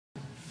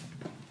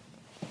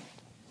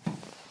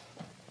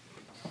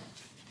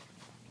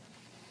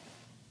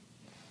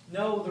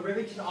No, the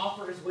Rivington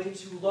offer is way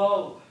too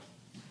low.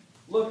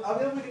 Look, I'll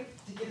be able to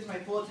give this my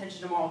full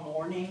attention tomorrow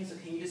morning, so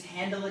can you just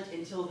handle it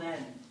until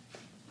then?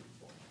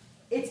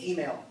 It's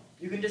email.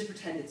 You can just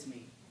pretend it's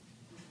me.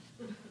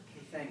 Okay,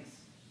 thanks.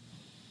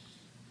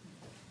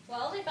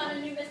 Well, they found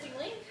a new missing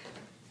link.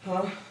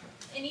 Huh?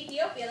 In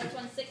Ethiopia, this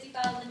one's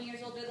 60,000 years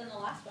older than the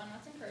last one.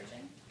 That's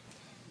encouraging.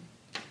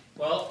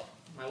 Well,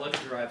 my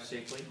luggage arrived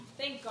safely.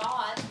 Thank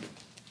God.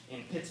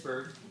 In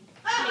Pittsburgh.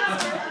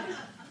 Pittsburgh?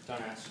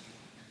 Don't ask.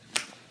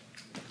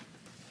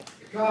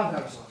 God,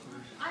 that was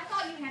awkward. I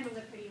thought you handled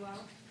it pretty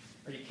well.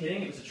 Are you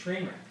kidding? It was a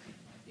train wreck.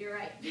 You're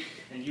right.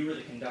 And you were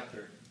the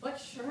conductor. What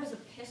sure is a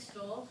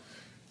pistol?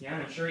 Yeah,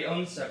 and I'm sure he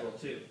owns several,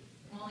 too.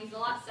 Well, he's a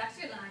lot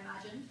sexier than I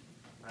imagined.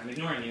 I'm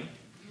ignoring you.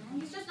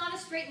 He's just not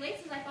as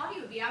straight-laced as I thought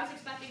he would be. I was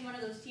expecting one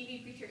of those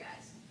TV preacher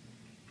guys.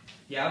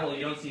 Yeah, well,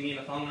 you don't see me in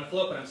the thong and a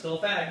float, but I'm still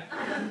a fag.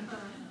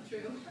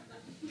 True.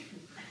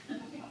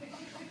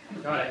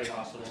 God, I hate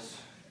hospitals.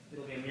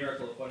 It'll be a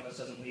miracle if one of us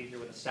doesn't leave here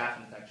with a staph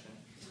infection.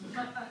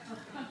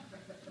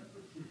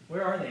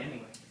 Where are they,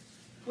 anyway?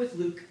 With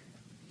Luke.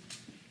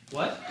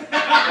 What?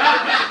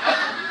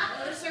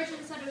 The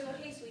surgeon said it was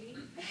okay, sweetie.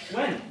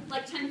 When?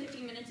 Like 10,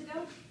 15 minutes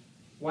ago.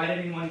 Why did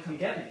anyone come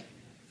get me?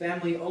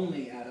 Family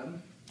only,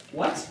 Adam.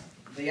 What?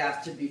 They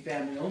asked to be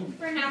family only.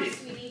 For now,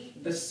 sweetie.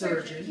 The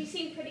surgeon. He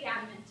seemed pretty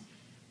adamant.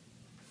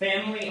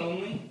 Family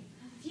only?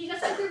 He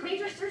just said through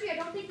major surgery. I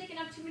don't think they can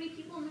have too many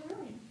people in the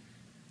room.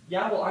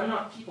 Yeah, well, I'm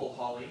not people,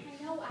 Holly.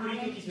 I know, Who do you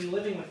think Adam. he's been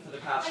living with for the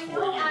past I 4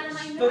 know, years? Adam,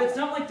 I know. But it's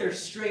not like they're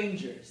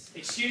strangers.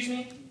 Excuse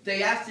me?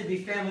 They asked to be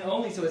family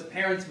only so his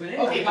parents went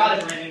in. Okay, got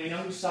it, Brandon. We know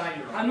whose side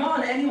you're on. I'm not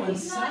on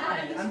anyone's He's not, side.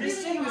 Adam. He's I'm just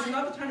really saying this is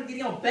not. not the time to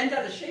get all bent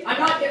out of shape. I'm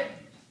not here.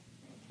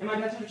 Am I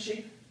bent out of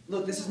shape?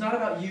 Look, this is not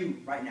about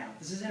you right now.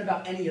 This isn't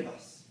about any of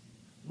us.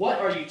 What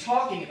are you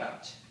talking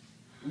about?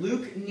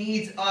 Luke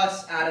needs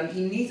us, Adam.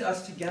 He needs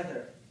us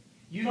together.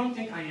 You don't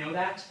think I know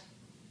that?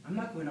 I'm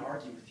not going to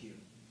argue with you.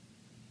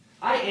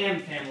 I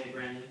am family,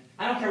 Brandon.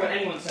 I don't care what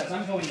anyone says.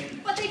 I'm going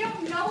in. But they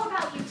don't know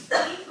about you,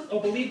 Steve. Oh,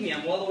 believe me,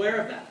 I'm well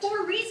aware of that.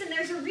 For a reason.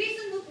 There's a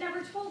reason Luke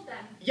never told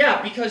them.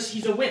 Yeah, because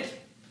he's a wimp.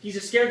 He's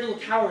a scared little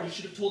coward. He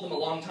should have told them a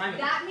long time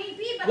ago. That may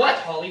be, but What,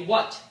 Holly?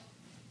 What?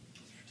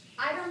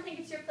 I don't think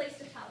it's your place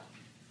to tell.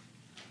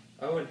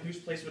 Oh, and whose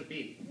place would it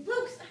be?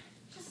 Luke's.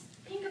 Just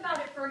think about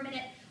it for a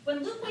minute.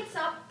 When Luke wakes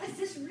up, is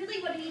this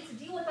really what he needs to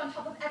deal with on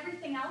top of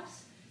everything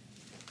else?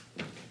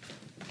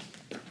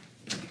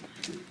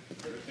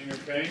 Everything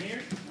okay in here?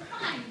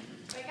 Fine.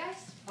 Right,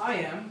 guys? I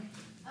am.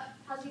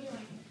 How's he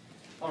doing?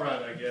 All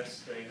right, I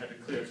guess. They had to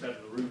clear us out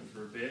of the room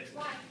for a bit.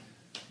 Why?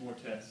 More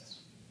tests.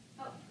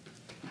 Oh.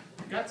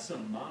 Got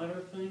some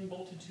monitor thing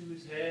bolted to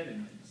his head,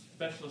 and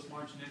specialists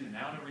marching in and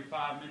out every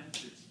 5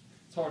 minutes.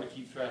 It's hard to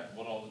keep track of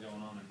what all is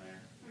going on in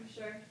there. I'm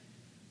sure.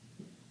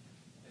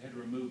 They had to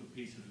remove a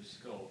piece of his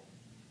skull.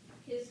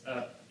 His.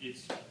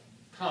 It's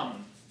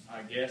common,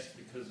 I guess,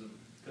 because of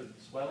the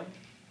swelling.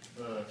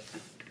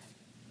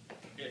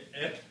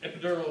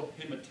 Epidural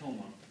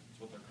hematoma is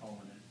what they're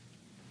calling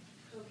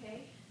it.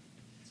 Okay.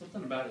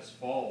 Something about his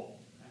fall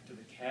after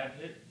the cab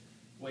hit,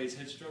 the way his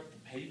head struck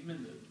the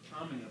pavement, the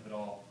timing of it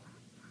all.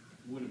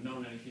 We wouldn't have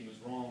known anything was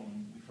wrong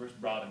when we first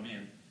brought him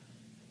in.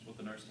 That's what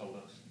the nurse told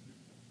us.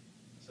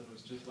 So it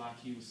was just like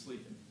he was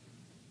sleeping.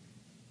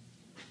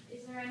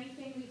 Is there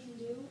anything we can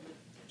do?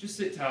 Just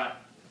sit tight.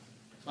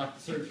 Like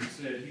the surgeon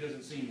said, he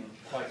doesn't seem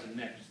quite as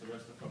inept as the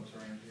rest of the folks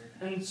around here.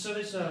 And so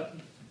there's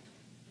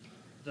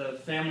the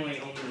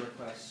family-only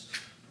request.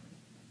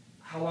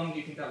 How long do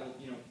you think that will,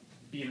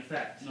 be in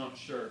effect? Not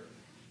sure.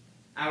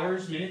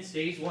 Hours, minutes,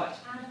 days, what?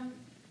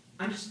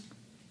 Adam,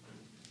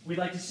 We'd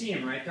like to see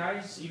him, right,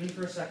 guys? Even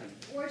for a second.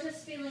 we're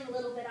just feeling a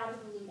little bit out of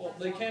the loop. Well,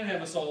 that's they all. can't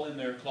have us all in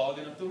there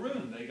clogging up the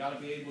room. They got to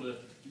be able to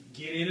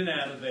get in and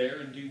out of there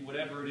and do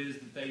whatever it is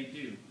that they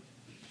do.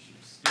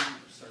 Student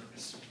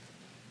service.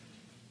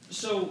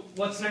 So,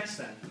 what's next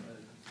then?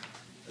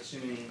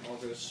 Assuming all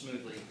goes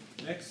smoothly.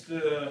 Next,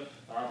 I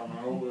don't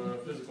know,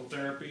 physical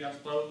therapy, I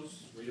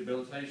suppose,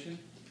 rehabilitation.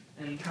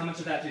 And how much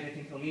of that do they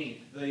think he'll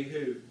need? They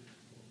who?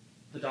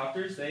 The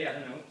doctors? I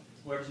don't know,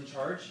 whoever's in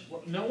charge?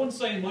 Well, no one's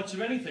saying much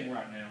of anything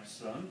right now,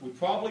 son. We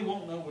probably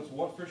won't know what's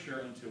what for sure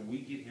until we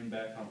get him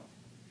back home.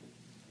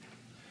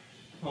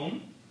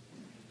 Home?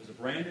 There's a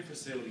brand new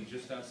facility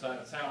just outside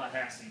of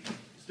Tallahassee.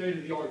 State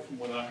of the art from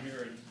what I'm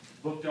hearing.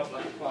 Booked up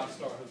like a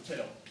 5-star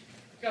hotel.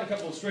 Got a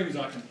couple of strings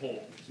I can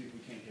pull. See if we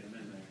can't get him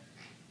in there.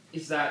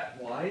 Is that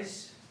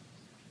wise?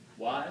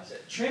 Wise?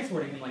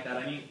 Transporting him like that,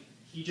 I mean,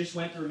 he just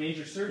went through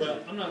major surgery. Well,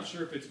 I'm not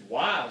sure if it's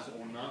wise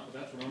or not, but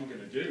that's what I'm going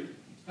to do.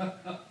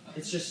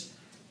 It's just,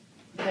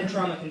 head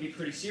trauma can be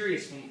pretty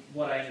serious from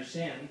what I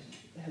understand.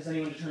 Has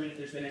anyone determined if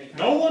there's been any kind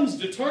No one's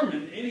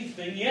determined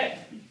anything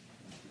yet.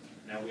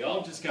 Now we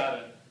all just got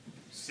to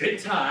sit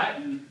tight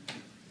and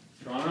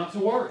try not to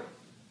worry.